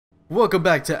Welcome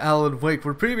back to Alan Wake,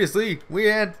 where previously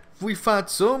we fought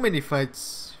so many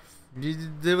fights.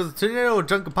 There was a tornado,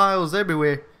 junk of piles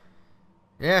everywhere.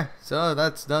 Yeah, so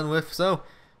that's done with. So,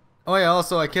 oh yeah,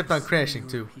 also I kept on crashing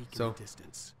too. So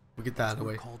we get that out of the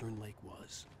way.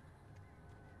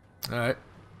 All right,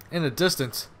 in the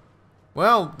distance.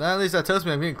 Well, at least that tells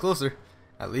me I'm getting closer.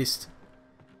 At least.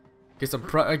 Get some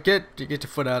get your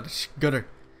foot out of the gutter.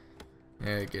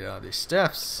 Yeah, get out of these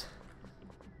steps.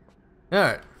 All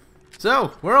right.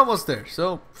 So, we're almost there.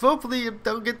 So, hopefully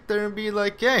they'll get there and be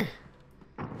like, hey,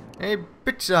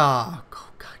 bitch, oh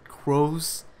god,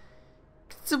 crows.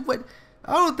 So what?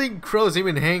 I don't think crows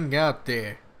even hang out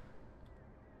there.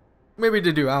 Maybe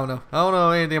they do, I don't know. I don't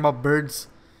know anything about birds.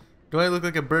 Do I look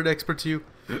like a bird expert to you?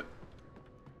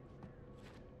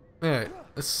 Alright,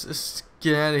 let's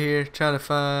get out of here. Try to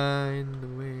find the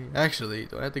way. Actually,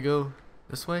 do I have to go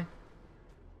this way?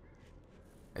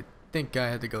 I think I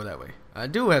had to go that way. I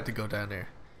do have to go down there.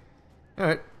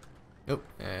 Alright. Nope.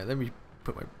 Let me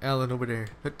put my Alan over there.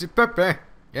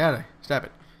 Yeah, stop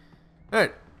it.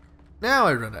 Alright. Now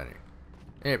I run down here.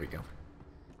 There we go.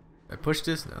 I push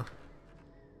this? No.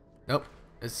 Nope.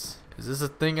 Is this a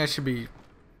thing I should be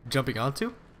jumping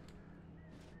onto?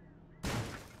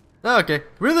 Okay.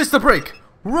 Release the brake!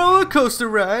 Roller coaster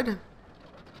ride!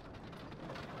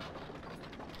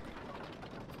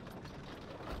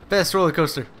 Best roller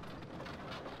coaster.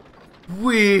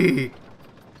 Wee!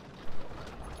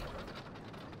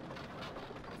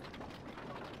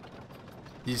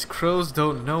 These crows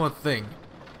don't know a thing.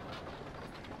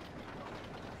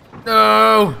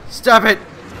 No! Stop it!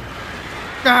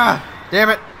 Ah!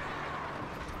 Damn it!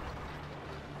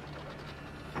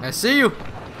 I see you!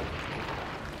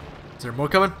 Is there more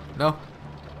coming? No?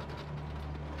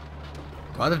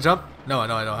 Do I have to jump? No, I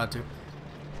don't have to.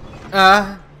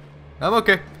 I'm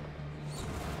okay.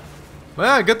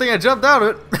 Well, good thing I jumped out of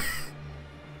it.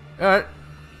 Alright.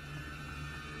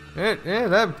 Yeah,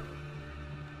 that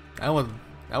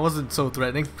wasn't so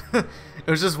threatening. It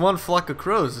was just one flock of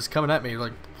crows just coming at me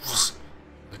like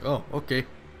oh, okay.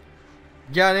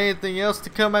 Got anything else to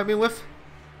come at me with?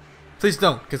 Please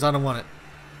don't, because I don't want it.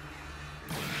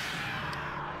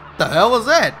 The hell was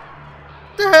that?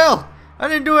 The hell? I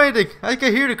didn't do anything. I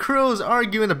could hear the crows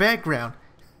argue in the background.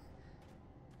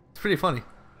 It's pretty funny.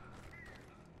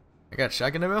 I got a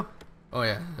shotgun ammo? Oh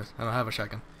yeah, I don't have a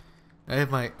shotgun. I have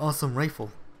my awesome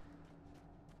rifle.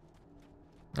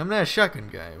 I'm not a shotgun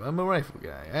guy, I'm a rifle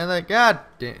guy. And like, God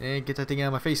damn, get that thing out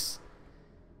of my face.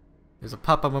 There's a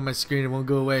pop-up on my screen, it won't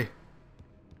go away.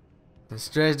 It's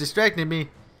distracting me.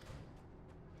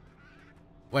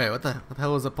 Wait, what the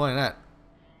hell was the point of that?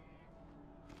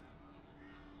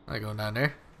 I'm not going down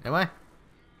there. Am I?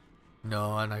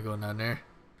 No, I'm not going down there.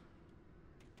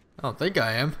 I don't think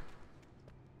I am.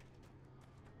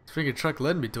 This freaking truck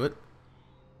led me to it.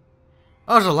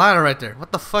 Oh, there's a ladder right there.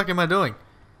 What the fuck am I doing?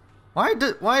 Why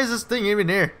is this thing even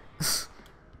here?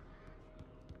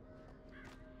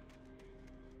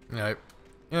 Alright.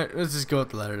 Alright, let's just go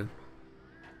up the ladder then.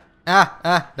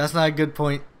 That's not a good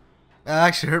point. That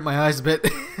actually hurt my eyes a bit.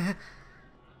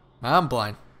 I'm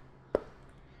blind.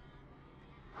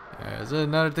 Is there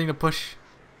another thing to push?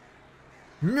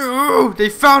 No! They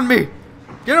found me!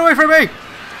 Get away from me!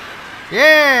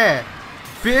 Yeah!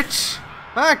 Bitch!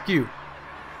 Fuck you!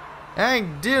 I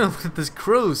ain't dealing with this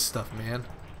crow stuff, man.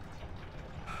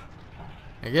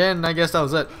 Again, I guess that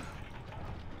was it.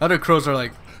 Other crows are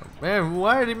like, man,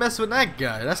 why are they messing with that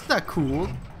guy? That's not cool.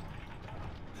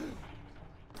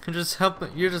 You're just helping.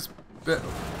 You're just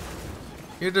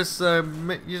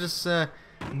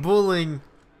bullying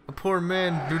a poor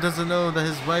man who doesn't know that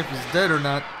his wife is dead or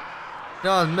not. You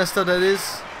know how messed up that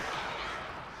is?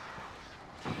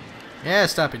 Yeah,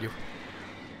 stopping you.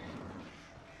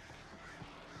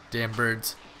 Damn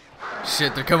birds.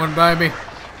 Shit, they're coming by me.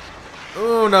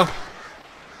 Oh no.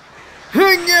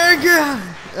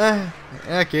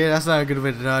 Okay, that's not a good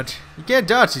way to dodge. You can't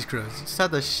dodge these crows. You just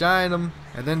have to shine them,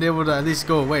 and then they will at least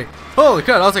go away. Holy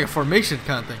crap, that was like a formation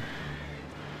kind of thing.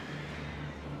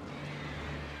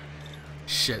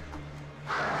 Shit.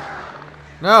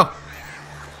 No.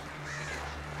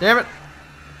 Damn it.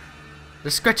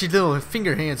 The scratchy little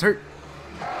finger hands hurt.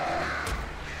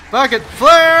 Fuck it.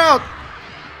 Flare out.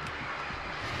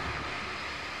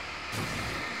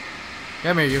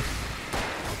 Come here, you.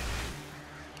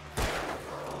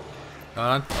 Hold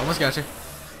on, almost got you.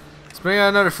 Let's bring out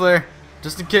another flare,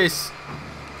 just in case.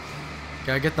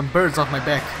 Gotta get them birds off my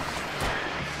back.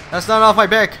 That's not off my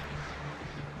back.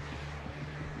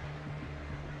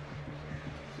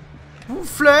 Ooh,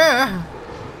 flare!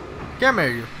 Come here,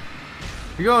 you.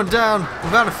 You're going down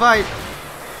without a fight.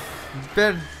 You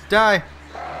better die.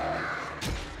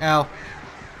 Ow.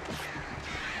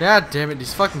 God damn it,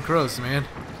 these fucking crows, man.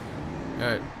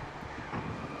 Alright.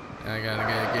 I gotta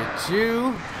get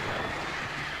you.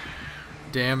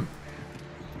 Damn.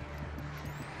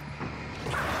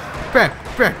 Bang,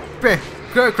 bang, bang.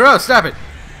 Crow, stop it.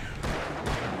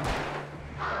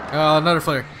 Oh, another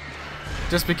flare.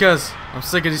 Just because I'm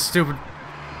sick of these stupid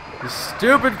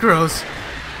crows.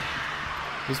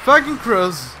 These fucking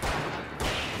crows.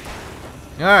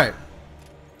 Alright.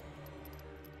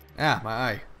 Ah, my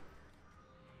eye.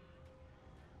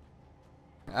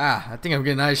 Ah, I think I'm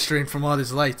getting eye strain from all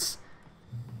these lights.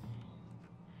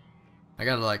 I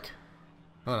gotta like...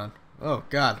 Hold on. Oh,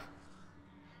 God.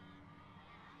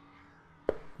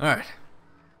 Alright.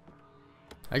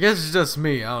 I guess it's just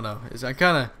me. I don't know. I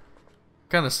kind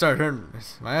of start hurting.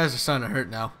 My eyes are starting to hurt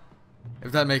now.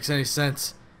 If that makes any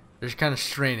sense. They're kind of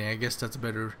straining. I guess that's a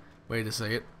better way to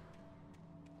say it.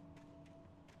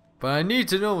 But I need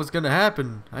to know what's gonna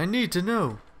happen. I need to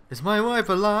know. Is my wife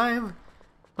alive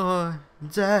or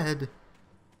dead?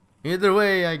 Either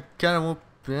way, I kind of won't.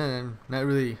 Not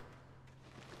really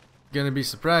gonna be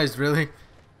surprised, really,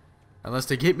 unless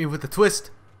they hit me with a twist.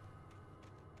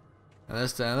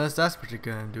 Unless that's what you're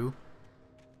gonna do.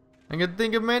 I can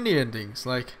think of many endings,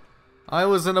 like I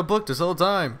was in a book this whole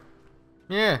time.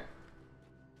 Yeah.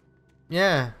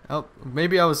 Oh,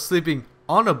 maybe I was sleeping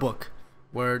on a book,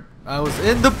 where I was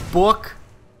in the book.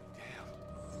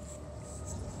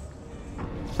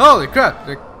 Holy crap!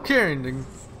 They're carrying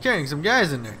some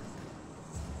guys in there.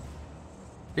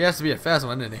 He has to be a fast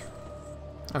one, didn't he?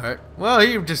 Alright. Well,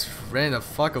 he just ran the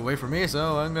fuck away from me,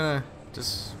 so I'm gonna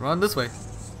just run this way.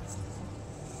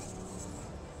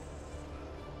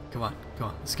 Come on,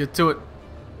 let's get to it.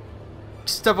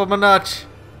 Step up a notch.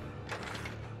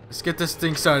 Let's get this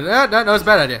thing started. No, it's a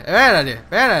bad idea. Bad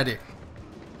idea.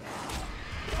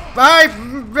 Bye.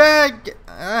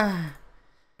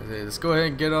 Okay, let's go ahead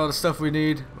and get all the stuff we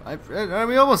need. Are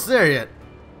we almost there yet?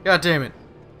 God damn it.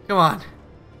 Come on.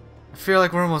 I feel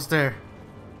like we're almost there.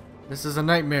 This is a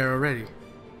nightmare already.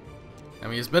 I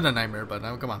mean, it's been a nightmare, but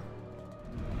now come on.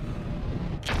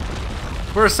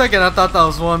 For a second, I thought that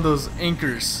was one of those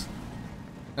anchors.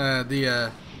 Like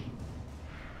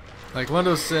one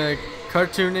of those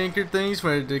cartoon anchor things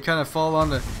where they kind of fall on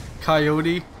the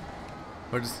coyote.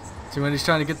 Or just, see when he's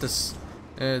trying to get this,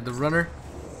 the runner.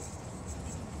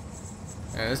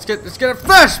 Let's get a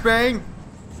flashbang!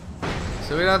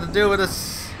 So we don't have to deal with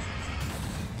this.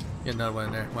 Get another one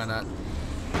in there, why not?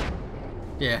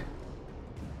 Yeah.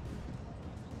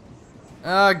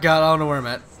 Oh god, I don't know where I'm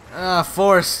at.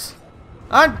 Forced.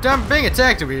 I'm being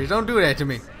attacked over here. Don't do that to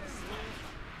me.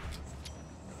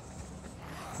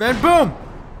 Then boom!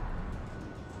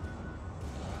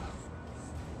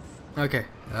 Okay.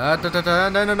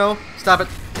 No. Stop it.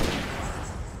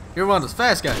 You're one of those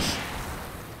fast guys.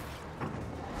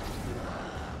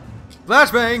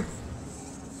 Flashbang!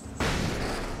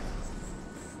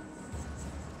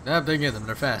 Nope, they get them.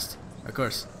 They're fast. Of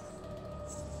course.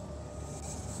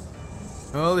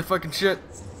 Holy fucking shit.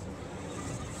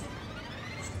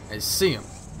 I see him.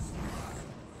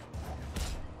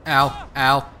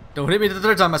 Ow. Don't hit me the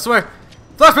third time, I swear.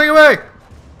 Flashbang away!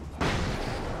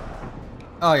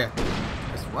 Oh, yeah.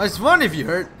 It's one if you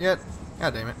hurt yet.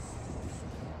 God damn it.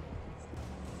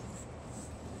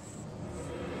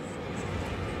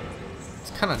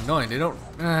 It's kind of annoying. They don't.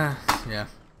 Yeah.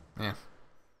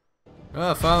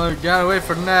 Oh, finally got away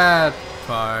from that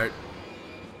part.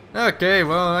 Okay,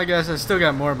 well, I guess I still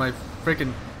got more of my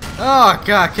freaking. Oh,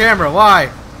 God, camera, why?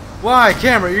 Why,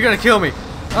 camera? You're gonna kill me.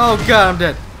 Oh, God, I'm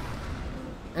dead.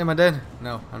 Am I dead?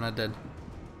 No, I'm not dead.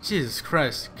 Jesus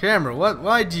Christ, camera, what?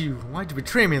 Why'd you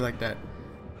betray me like that?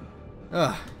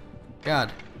 Ugh,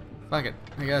 God, fuck it.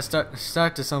 I gotta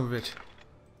start this son of a bitch.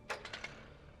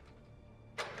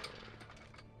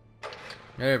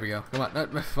 There we go. Come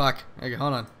on, fuck. Okay,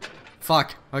 hold on.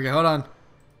 Fuck. Okay, hold on.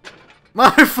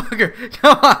 Motherfucker,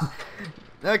 come on.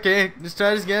 Okay, let's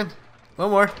try this again.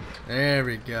 One more. There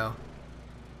we go.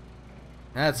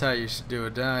 That's how you should do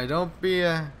it. Don't be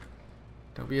a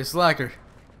slacker.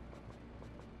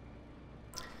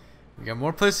 We got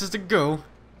more places to go,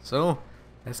 so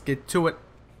let's get to it.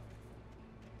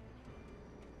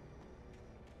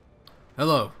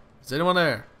 Hello, is anyone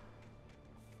there?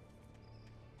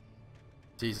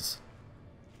 Jesus.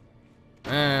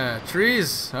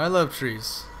 Trees. I love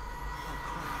trees.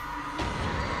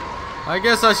 I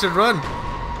guess I should run.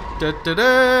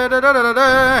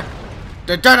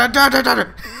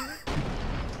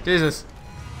 Jesus.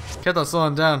 Kept on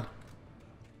slowing down.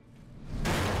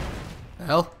 The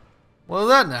hell? What was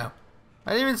that now?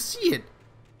 I didn't even see it.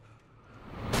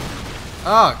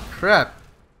 Oh, crap.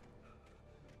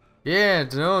 Yeah,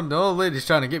 the old lady's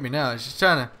trying to get me now. She's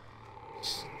trying to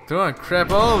throwing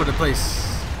crap all over the place.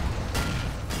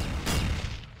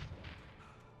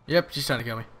 Yep, she's trying to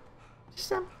kill me.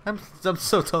 I'm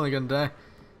so totally gonna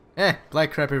die.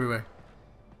 Black crap everywhere.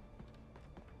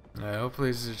 Alright,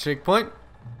 hopefully this is a checkpoint.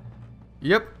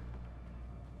 Yep.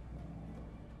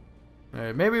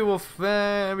 Alright, maybe we'll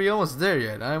be almost there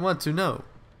yet. I want to know.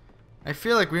 I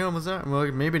feel like we almost are.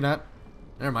 Well, maybe not.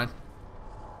 Never mind.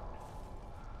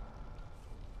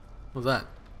 What was that?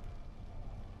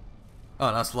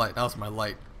 Oh, that's light. That was my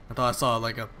light. I thought I saw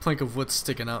like a plank of wood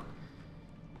sticking out.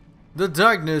 The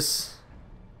darkness.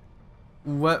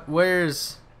 What?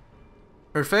 Where's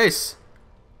her face?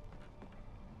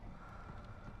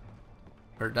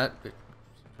 Heard that?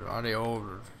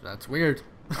 Audio. That's weird.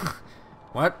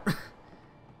 What?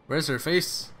 Where's her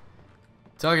face?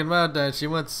 Talking about that she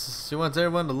wants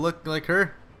everyone to look like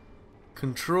her.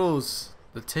 Controls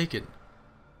the Taken.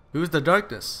 Who's the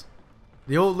darkness?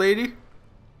 The old lady?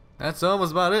 That's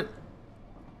almost about it.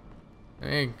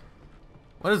 Dang.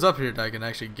 What is up here that I can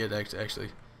actually get actually?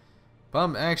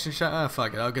 Pump action shot. Ah,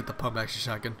 fuck it. I'll get the pump action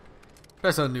shotgun.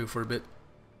 Try something new for a bit.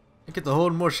 I get to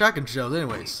hold more shotgun shells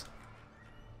anyways.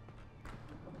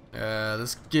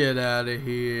 Let's get out of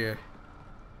here.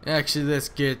 Actually, let's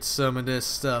get some of this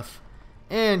stuff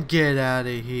and get out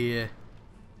of here.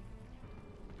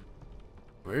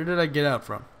 Where did I get out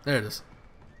from? There it is.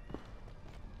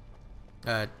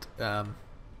 God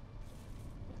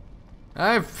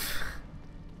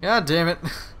damn it.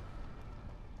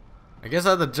 I guess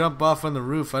I had to jump off on the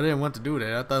roof. I didn't want to do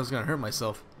that. I thought I was gonna hurt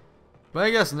myself. But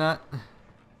I guess not.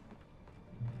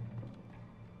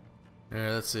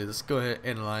 Alright, let's see. Let's go ahead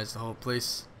and analyze the whole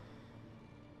place.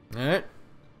 Alright.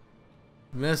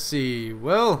 Let's see.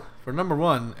 Well, for number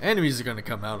one, enemies are gonna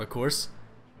come out, of course.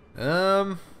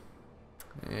 Yeah,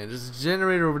 there's a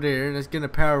generator over there that's gonna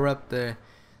power up the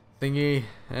thingy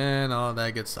and all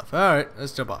that good stuff. Alright,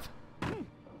 let's jump off.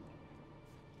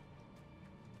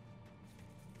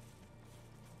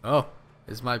 Oh,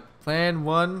 is my plan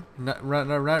one not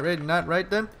right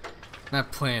then?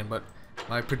 Not plan, but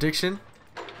my prediction.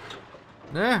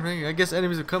 Nah, I guess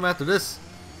enemies will come after this.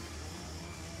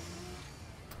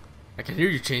 I can hear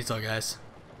you, chainsaw guys.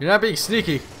 You're not being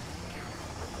sneaky.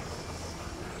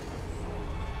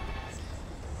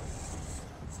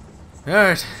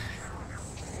 Alright.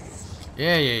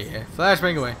 Yeah.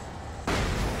 Flashbang away.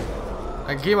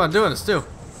 I can keep on doing this too.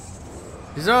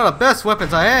 These are all the best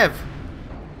weapons I have.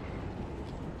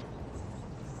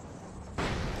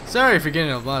 Sorry if you're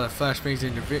getting a lot of flashbangs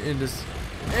in this.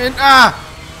 And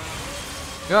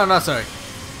no, I'm not sorry.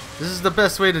 This is the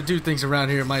best way to do things around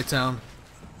here in my town.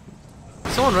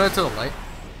 Someone ran into the light.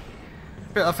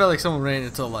 I felt like someone ran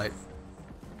into the light.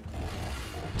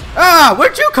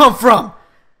 Where'd you come from?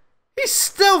 He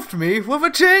stealthed me with a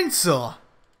chainsaw.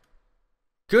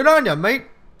 Good on ya, mate.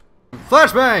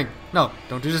 Flashbang! No,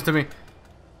 don't do this to me.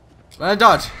 And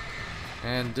dodge.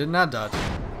 And did not dodge.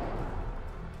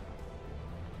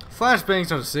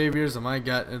 Flashbangs are the saviors of my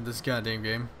in this goddamn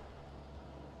game.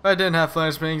 If I didn't have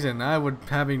flashbangs, then I would be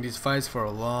having these fights for a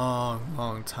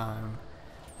long time.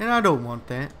 And I don't want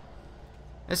that.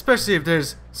 Especially if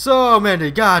there's so many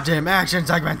goddamn action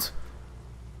segments.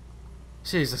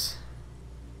 Jesus.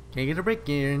 Can't get a break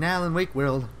here in Alan Wake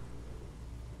world.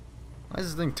 Why is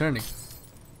this thing turning?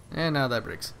 And now that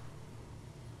breaks.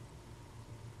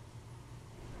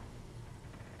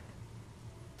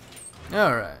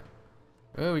 Alright.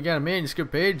 Well, we got a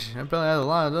manuscript page. I probably have a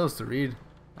lot of those to read,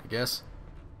 I guess.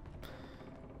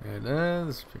 And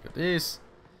let's pick up these.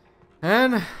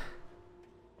 And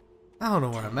I don't know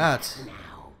where I'm at.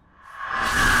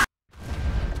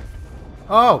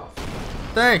 Oh,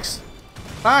 thanks.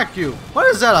 Thank you. What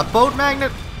is that? A boat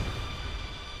magnet?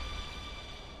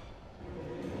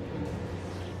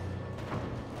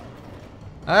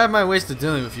 I have my ways to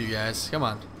dealing with you guys. Come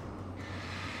on.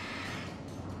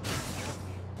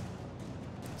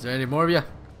 Is there any more of you?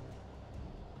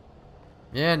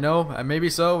 Yeah, no, maybe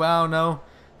so. I don't know.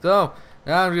 So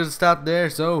now I'm gonna stop there.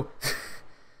 So,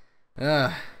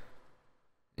 need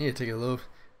to take a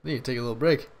little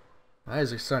break. My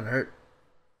eyes are starting to hurt.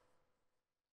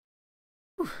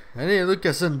 Whew, I need to look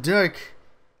at something dark,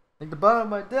 like the bottom of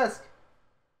my desk.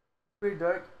 Pretty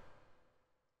dark.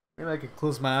 Maybe I can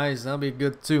close my eyes. That'll be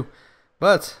good too.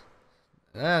 But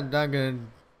I'm not gonna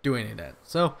do any of that.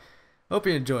 So. Hope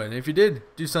you enjoyed, and if you did,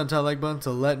 do something to the like button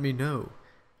to let me know.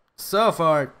 So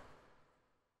far,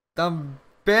 I'm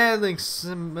battling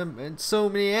so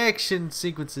many action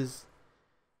sequences.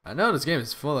 I know this game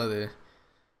is full of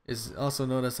is also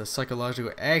known as a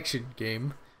psychological action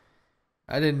game.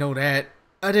 I didn't know that.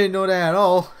 I didn't know that at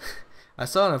all. I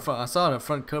saw it on the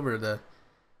front cover of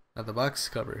the box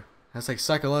cover. That's like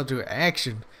psychological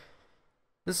action.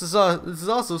 This is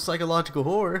also psychological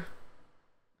horror.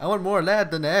 I want more of that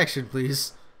than the action,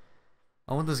 please.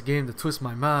 I want this game to twist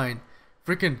my mind.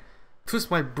 Freaking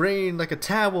twist my brain like a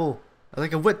towel.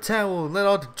 Like a wet towel, and let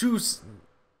all the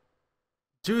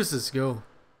juices go.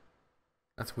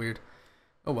 That's weird.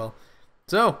 Oh well.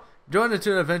 So, join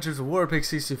into the adventures of Warpig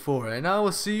 64, and I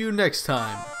will see you next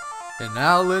time in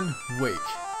Alan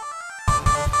Wake.